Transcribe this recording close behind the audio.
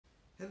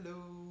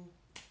Hello.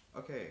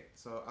 Okay,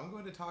 so I'm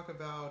going to talk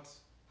about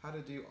how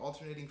to do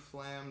alternating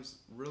flams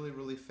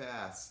really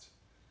fast.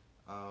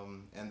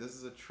 And this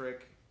is a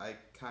trick I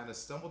kind of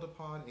stumbled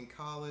upon in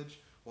college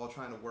while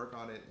trying to work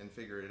on it and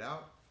figure it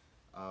out.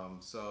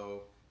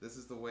 So this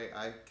is the way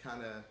I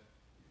kind of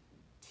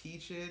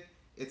teach it.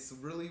 It's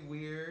really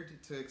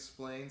weird to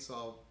explain, so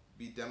I'll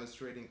be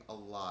demonstrating a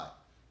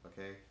lot.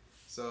 Okay,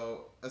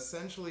 so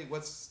essentially,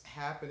 what's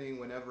happening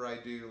whenever I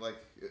do like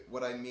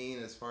what I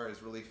mean as far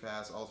as really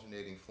fast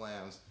alternating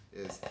flams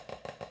is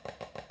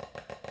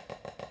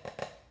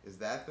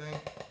that thing.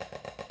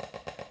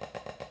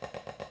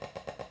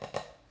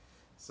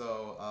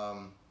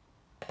 So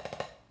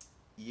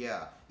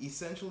yeah,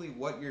 essentially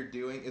what you're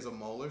doing is a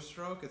Moeller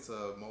stroke. It's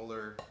a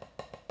Moeller.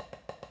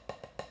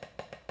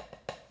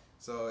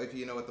 So if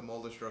you know what the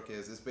Moeller stroke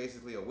is, it's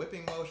basically a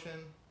whipping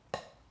motion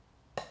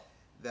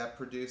that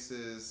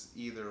produces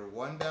either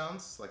one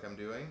bounce, like I'm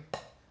doing,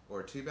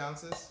 or two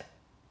bounces,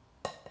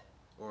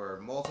 or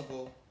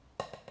multiple.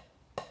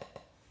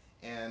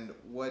 And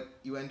what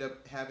you end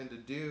up having to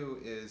do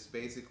is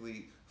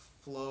basically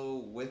flow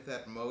with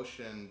that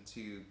motion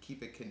to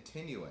keep it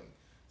continuing.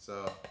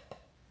 So,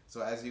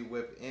 so as you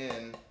whip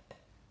in,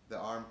 the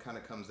arm kind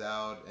of comes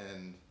out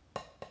and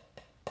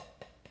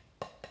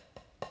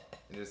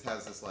it just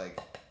has this like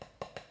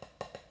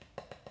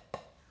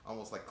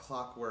almost like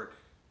clockwork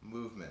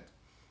movement.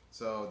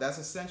 So that's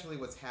essentially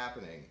what's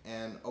happening.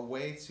 And a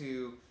way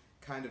to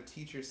kind of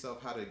teach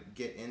yourself how to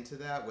get into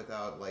that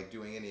without like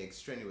doing any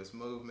extraneous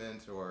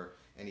movement or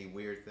any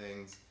weird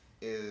things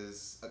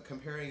is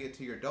comparing it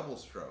to your double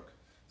stroke.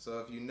 So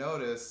if you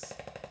notice,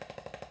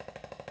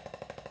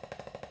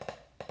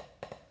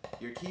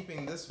 you're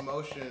keeping this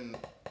motion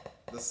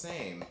the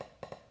same,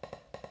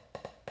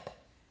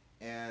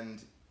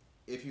 and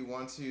if you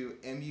want to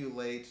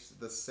emulate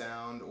the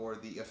sound or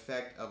the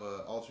effect of an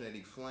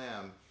alternating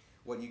flam,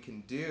 what you can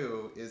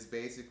do is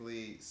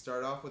basically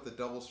start off with a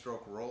double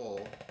stroke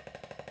roll.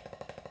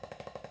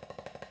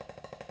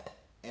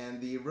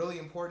 And the really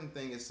important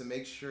thing is to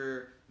make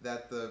sure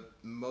that the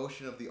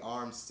motion of the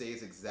arm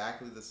stays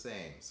exactly the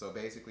same. So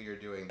basically you're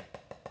doing,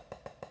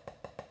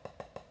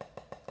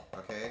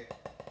 okay?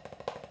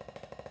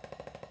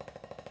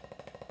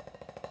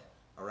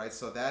 Alright,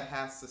 so that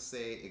has to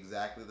stay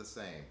exactly the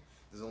same.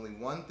 There's only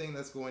one thing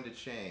that's going to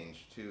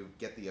change to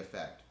get the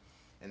effect,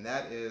 and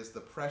that is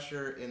the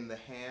pressure in the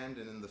hand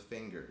and in the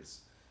fingers.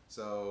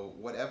 So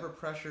whatever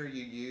pressure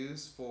you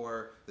use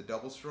for the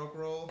double stroke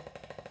roll,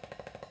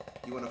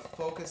 you want to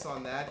focus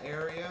on that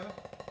area,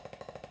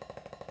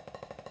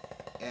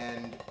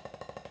 and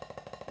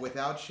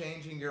without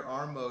changing your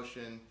arm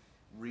motion,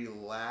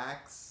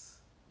 relax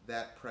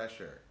that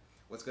pressure.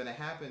 What's going to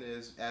happen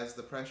is as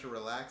the pressure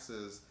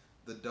relaxes,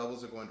 the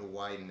doubles are going to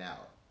widen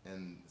out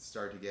and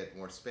start to get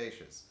more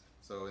spacious.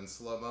 So in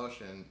slow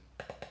motion,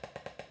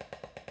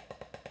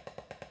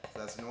 so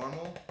that's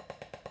normal.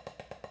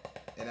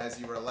 And as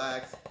you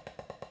relax,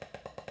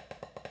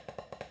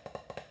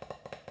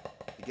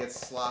 it gets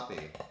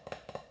sloppy.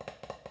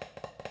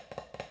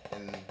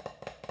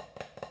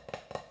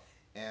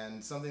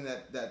 And something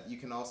that you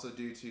can also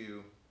do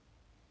to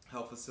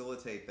help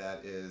facilitate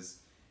that is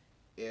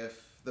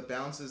if the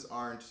bounces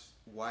aren't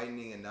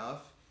widening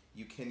enough,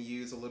 you can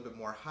use a little bit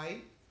more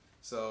height.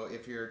 So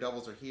if your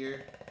doubles are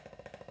here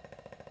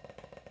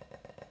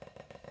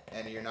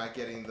and you're not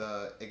getting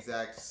the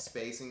exact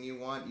spacing you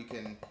want, you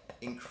can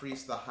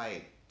increase the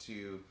height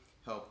to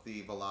help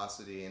the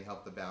velocity and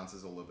help the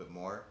bounces a little bit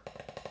more.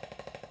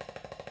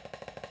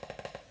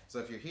 So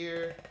if you're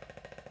here,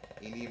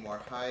 you need more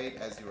height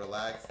as you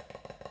relax.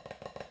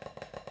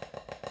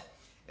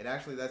 And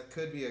actually that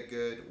could be a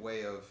good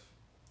way of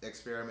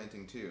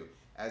experimenting too.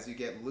 As you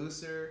get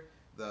looser,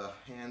 the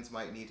hands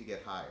might need to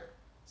get higher.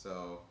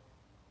 So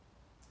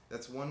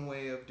that's one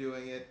way of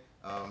doing it.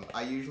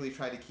 I usually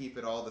try to keep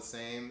it all the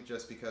same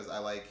just because I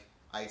like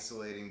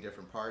isolating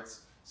different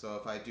parts. So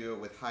if I do it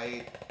with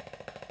height,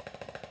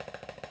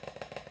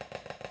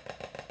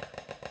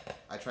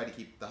 I try to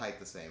keep the height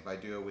the same. If I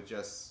do it with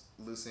just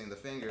loosening the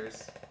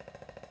fingers,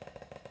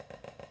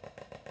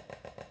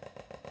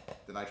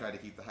 then I try to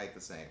keep the height the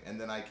same. And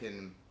then I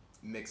can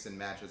mix and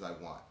match as I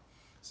want.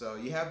 So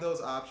you have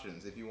those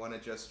options if you want to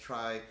just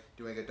try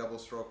doing a double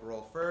stroke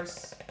roll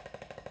first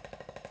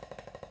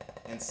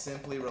and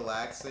simply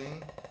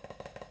relaxing.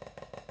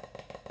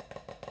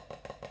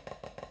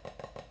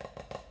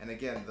 And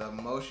again, the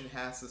motion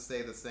has to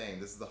stay the same.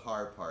 This is the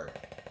hard part.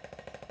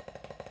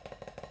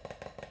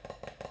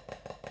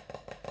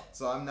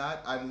 So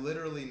I'm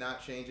literally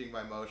not changing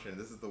my motion.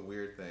 This is the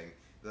weird thing.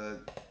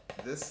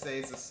 This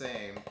stays the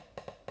same.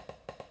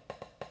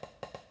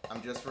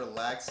 I'm just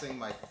relaxing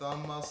my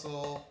thumb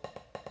muscle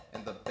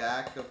and the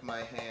back of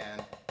my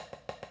hand,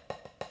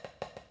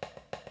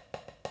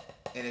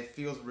 and it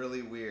feels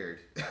really weird.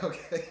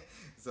 Okay,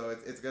 so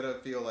it's gonna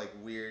feel like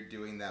weird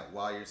doing that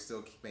while you're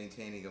still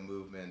maintaining a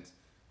movement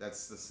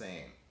that's the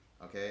same.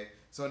 Okay,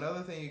 so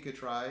another thing you could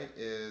try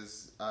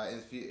is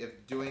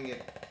if doing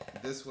it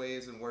this way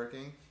isn't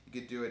working, you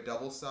could do a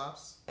double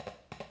stops.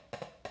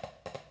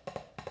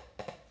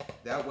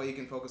 That way you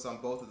can focus on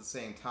both at the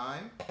same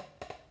time.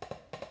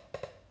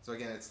 So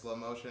again, it's slow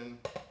motion.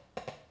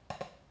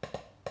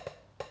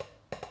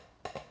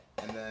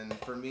 And then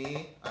for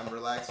me, I'm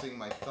relaxing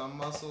my thumb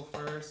muscle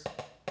first.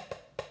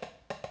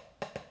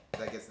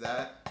 That gets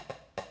that.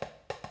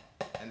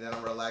 And then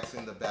I'm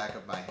relaxing the back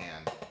of my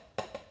hand.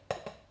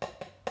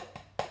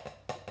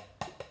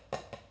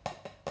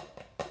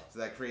 So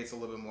that creates a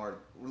little bit more,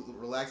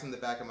 relaxing the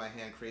back of my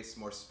hand creates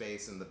more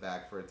space in the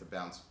back for it to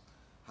bounce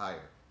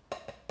higher.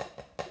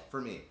 For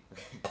me.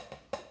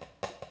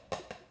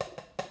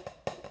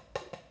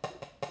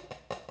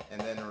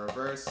 And then in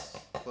reverse,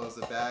 close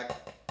the back.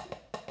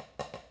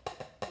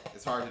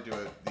 It's hard to do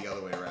it the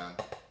other way around.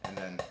 And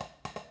then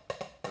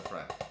the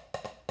front.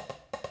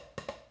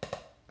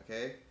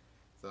 Okay?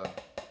 So.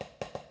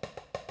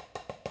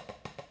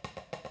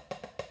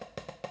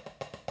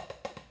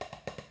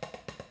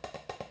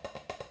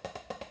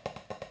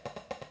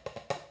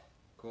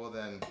 Cool,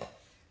 then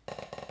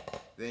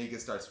you can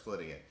start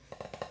splitting it.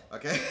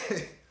 Okay?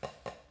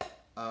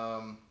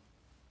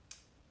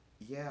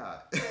 Yeah.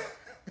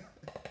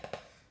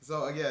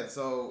 So again,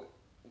 so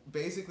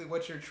basically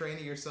what you're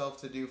training yourself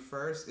to do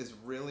first is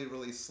really,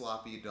 really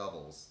sloppy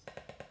doubles.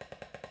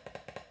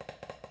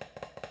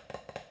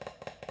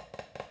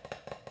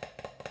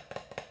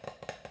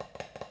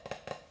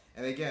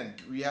 And again,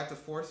 you have to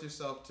force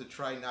yourself to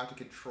try not to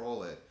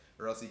control it,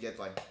 or else you get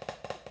like,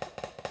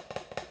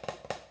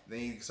 then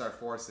you start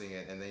forcing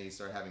it, and then you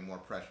start having more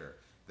pressure.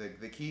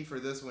 The key for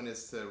this one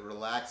is to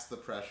relax the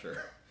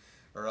pressure,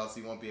 or else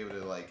you won't be able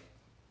to like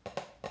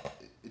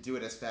do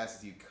it as fast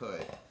as you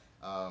could.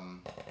 How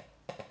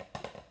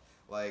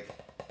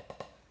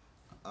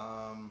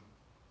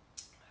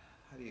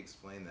do you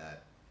explain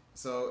that?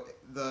 So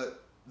the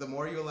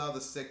more you allow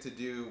the stick to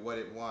do what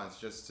it wants,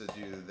 just to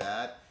do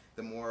that,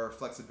 the more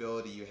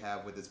flexibility you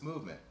have with its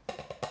movement.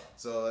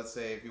 So let's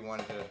say if you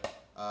wanted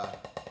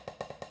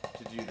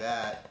to do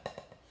that,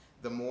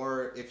 the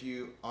more, if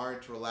you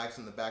aren't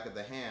relaxing the back of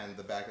the hand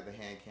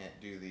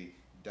can't do the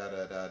da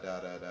da da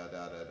da da da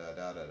da da da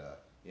da da da.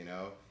 You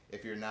know,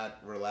 if you're not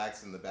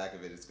relaxing the back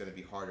of it, it's going to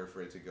be harder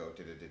for it to go,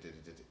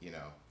 you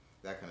know,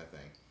 that kind of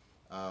thing.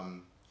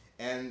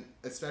 And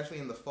especially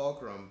in the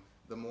fulcrum,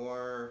 the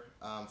more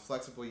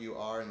flexible you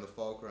are in the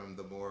fulcrum,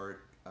 the more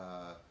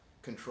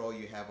control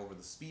you have over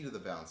the speed of the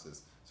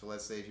bounces. So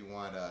let's say if you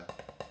want to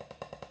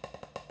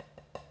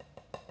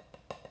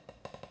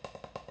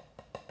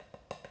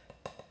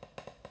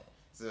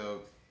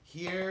so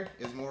here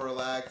is more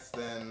relaxed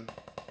than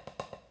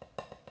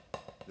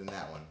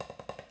that one.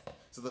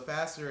 So the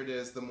faster it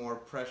is, the more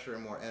pressure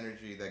and more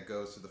energy that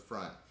goes to the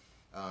front.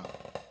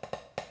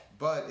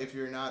 But if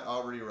you're not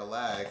already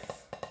relaxed,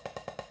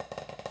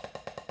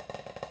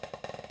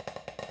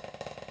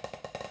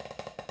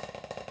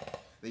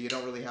 then you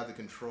don't really have the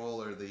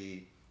control or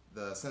the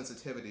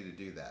sensitivity to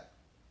do that.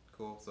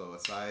 Cool, so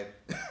aside.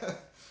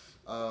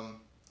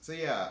 So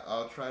yeah,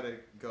 I'll try to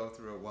go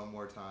through it one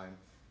more time.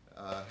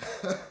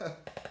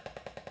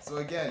 So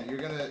again,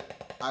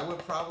 I would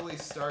probably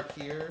start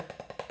here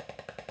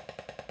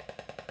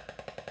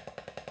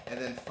and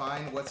then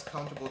find what's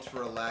comfortable to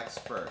relax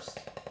first.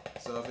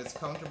 So if it's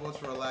comfortable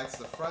to relax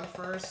the front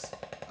first,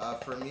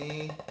 for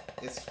me,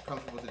 it's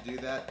comfortable to do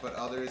that, but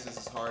others, this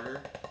is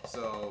harder.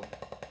 So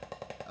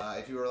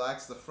if you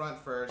relax the front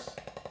first,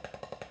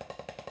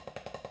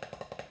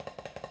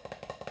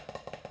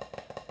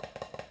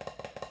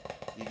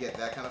 you get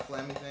that kind of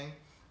flammy thing.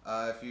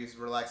 If you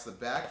relax the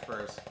back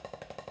first,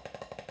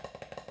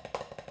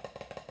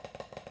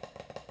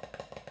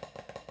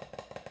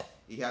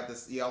 you have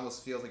this, it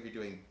almost feels like you're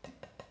doing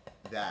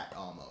that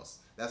almost.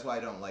 That's why I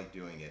don't like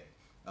doing it.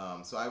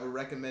 So I would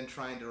recommend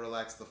trying to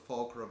relax the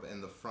fulcrum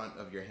in the front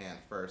of your hand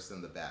first,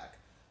 and the back.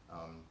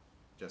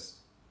 Just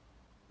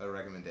a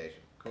recommendation.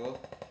 Cool?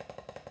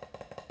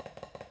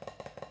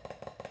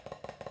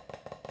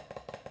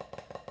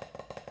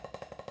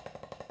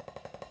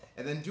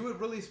 And then do it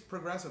really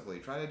progressively.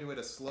 Try to do it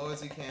as slow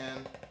as you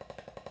can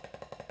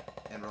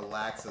and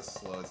relax as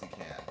slow as you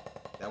can.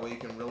 That way you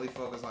can really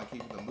focus on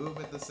keeping the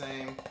movement the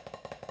same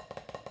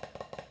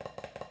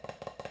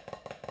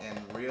and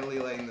really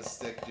letting the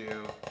stick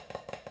do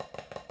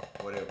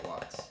what it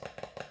wants.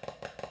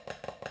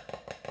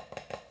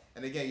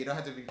 And again, you don't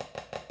have to be,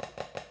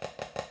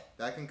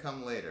 that can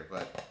come later,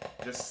 but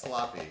just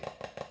sloppy.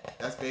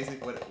 That's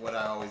basically what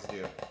I always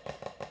do.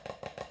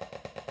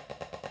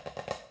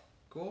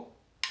 Cool?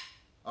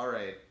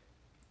 Alright.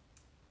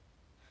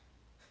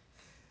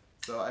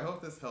 So I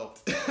hope this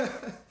helped.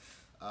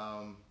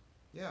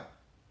 Yeah.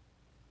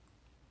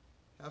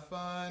 Have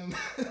fun.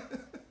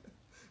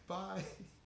 Bye.